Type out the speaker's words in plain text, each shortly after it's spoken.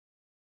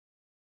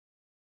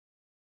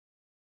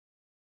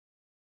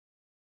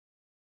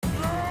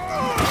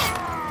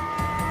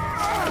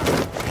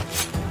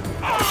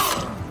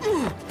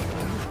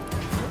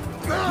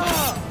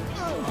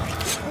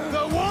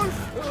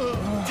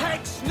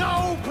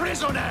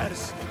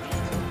prisoners!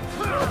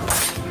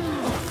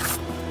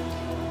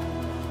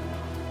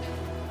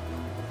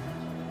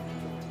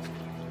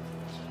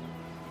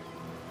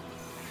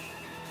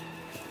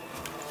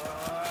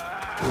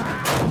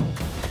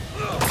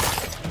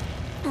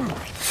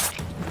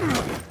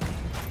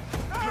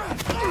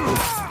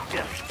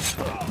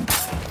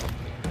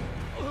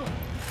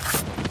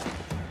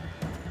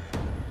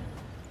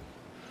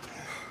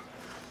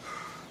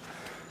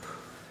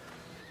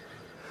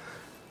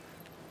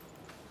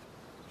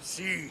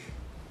 See,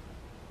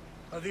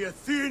 the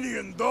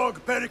Athenian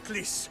dog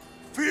Pericles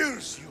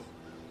fears you.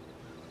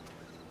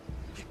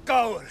 He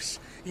cowers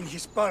in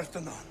his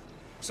Parthenon,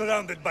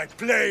 surrounded by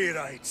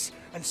playwrights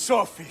and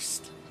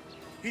sophists.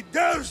 He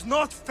dares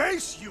not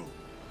face you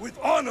with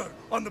honor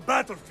on the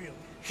battlefield.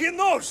 He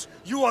knows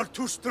you are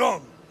too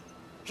strong.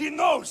 He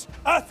knows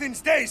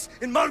Athens' days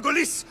in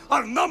Margolis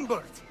are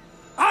numbered.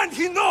 And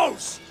he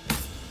knows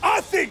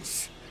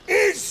Athens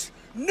is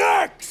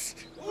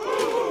next!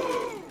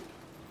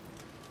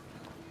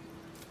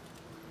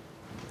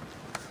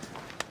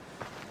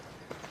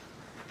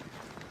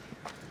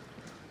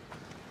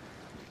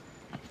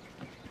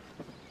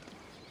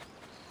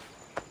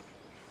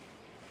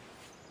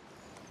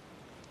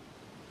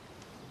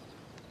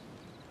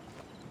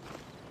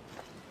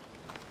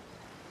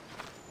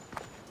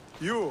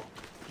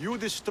 You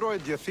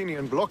destroyed the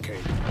Athenian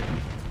blockade.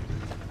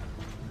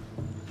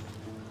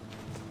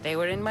 They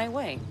were in my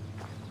way.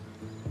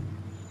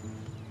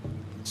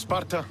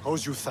 Sparta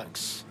owes you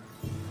thanks.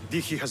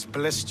 Diki has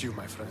blessed you,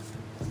 my friend.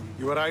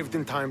 You arrived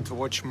in time to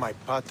watch my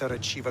pater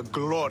achieve a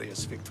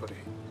glorious victory.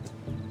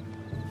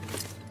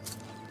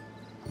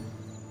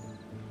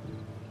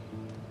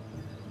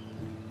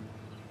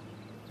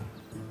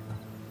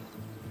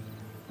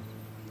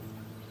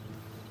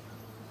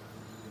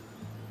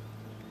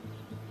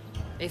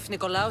 If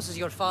Nikolaos is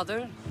your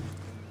father,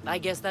 I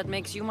guess that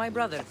makes you my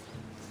brother.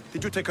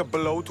 Did you take a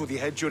blow to the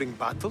head during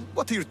battle?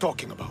 What are you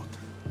talking about?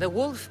 The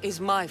wolf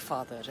is my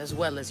father as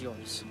well as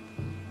yours.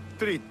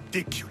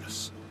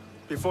 Ridiculous.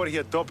 Before he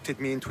adopted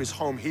me into his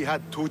home, he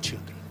had 2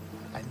 children.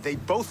 And they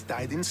both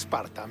died in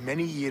Sparta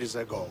many years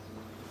ago.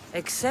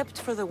 Except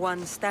for the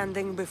one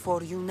standing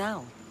before you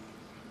now.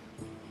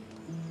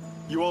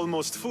 You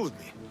almost fooled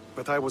me,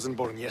 but I wasn't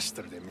born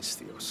yesterday,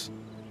 Mystios.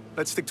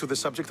 Let's stick to the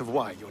subject of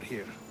why you're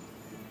here.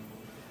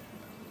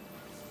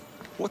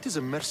 What is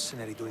a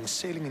mercenary doing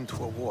sailing into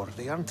a war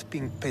they aren't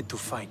being paid to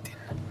fight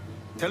in?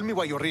 Tell me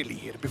why you're really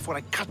here before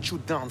I cut you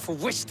down for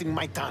wasting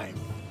my time.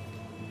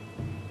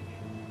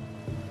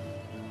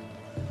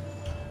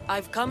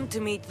 I've come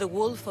to meet the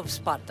Wolf of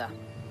Sparta.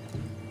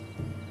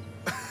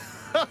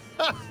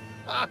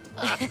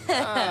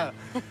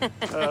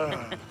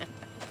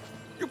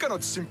 You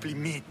cannot simply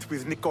meet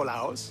with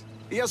Nikolaos.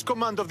 He has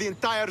command of the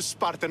entire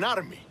Spartan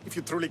army. If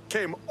you truly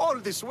came all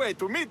this way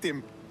to meet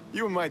him,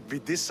 you might be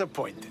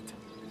disappointed.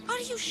 Are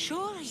you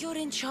sure you're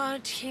in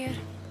charge here?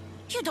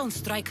 You don't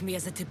strike me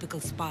as a typical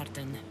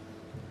Spartan.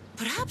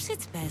 Perhaps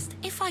it's best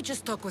if I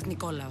just talk with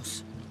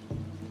Nikolaos.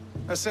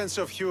 A sense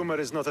of humor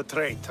is not a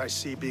trait I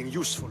see being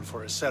useful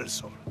for a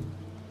sellsword.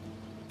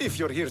 If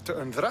you're here to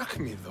earn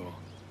drachmi, though,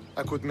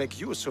 I could make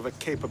use of a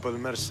capable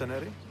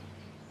mercenary.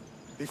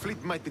 The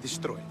fleet might be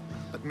destroyed,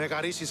 but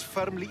Megaris is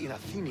firmly in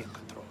Athenian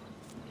control.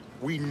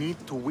 We need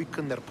to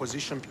weaken their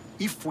position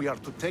if we are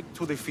to take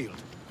to the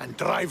field and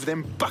drive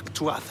them back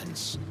to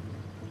Athens.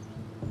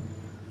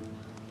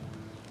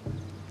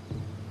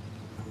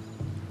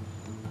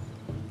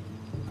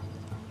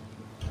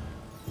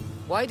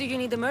 Why do you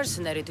need a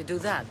mercenary to do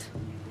that?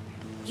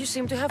 You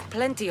seem to have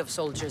plenty of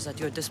soldiers at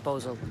your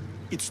disposal.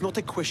 It's not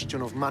a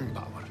question of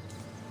manpower.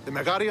 The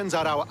Megarians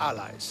are our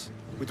allies.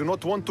 We do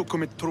not want to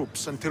commit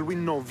troops until we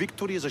know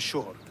victory is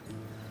assured.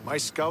 My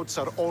scouts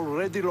are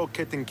already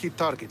locating key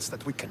targets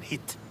that we can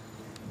hit.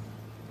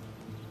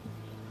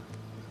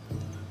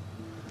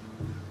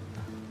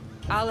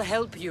 I'll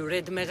help you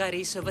rid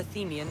Megaris of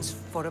Athenians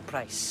for a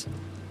price.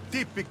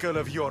 Typical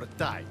of your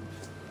type.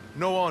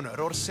 No honor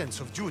or sense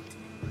of duty.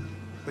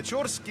 But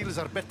your skills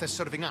are better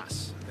serving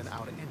us than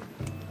our enemy.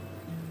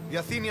 The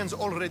Athenians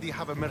already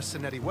have a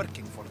mercenary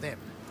working for them.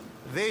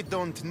 They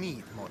don't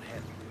need more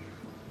help.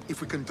 If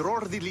we can draw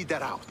the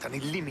leader out and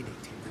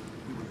eliminate him,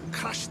 we will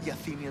crush the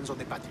Athenians on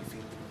the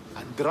battlefield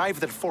and drive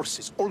their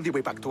forces all the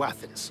way back to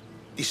Athens,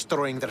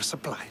 destroying their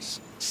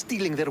supplies,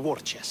 stealing their war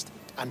chest,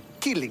 and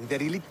killing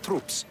their elite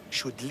troops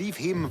should leave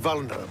him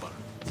vulnerable.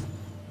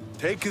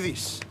 Take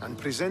this and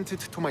present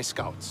it to my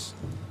scouts.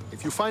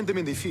 If you find them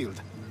in the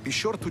field, be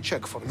sure to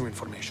check for new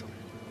information.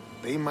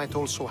 They might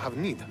also have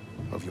need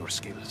of your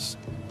skills.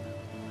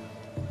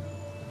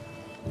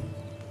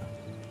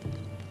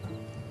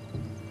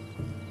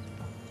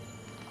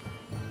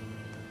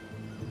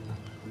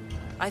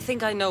 I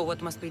think I know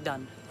what must be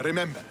done.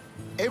 Remember,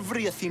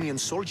 every Athenian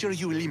soldier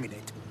you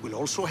eliminate will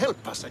also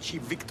help us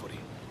achieve victory.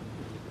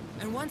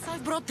 And once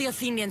I've brought the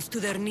Athenians to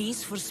their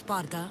knees for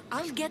Sparta,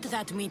 I'll get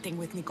that meeting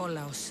with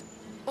Nikolaos.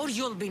 Or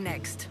you'll be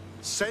next.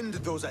 Send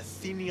those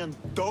Athenian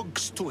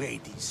dogs to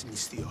Hades,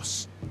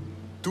 Mystios.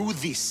 Do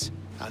this,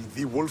 and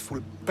the wolf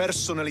will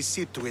personally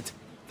see to it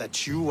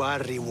that you are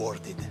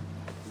rewarded.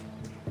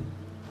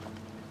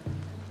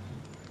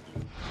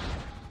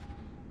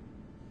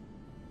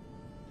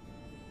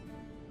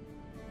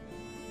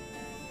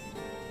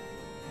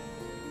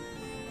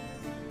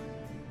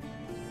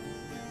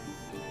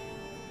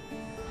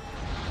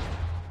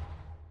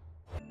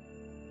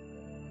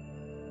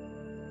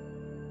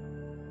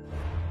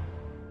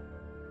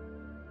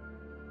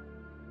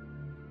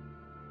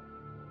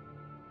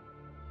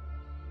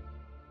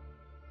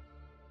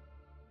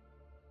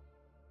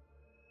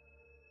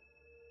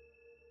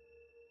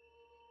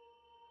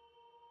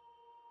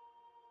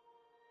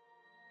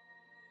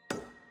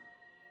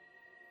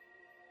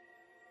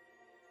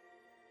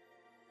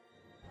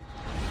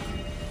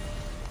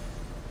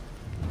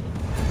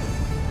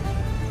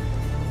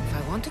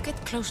 Want to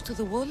get close to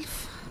the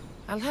wolf?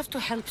 I'll have to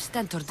help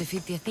Stentor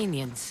defeat the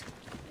Athenians.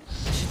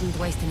 I shouldn't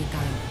waste any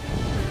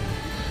time.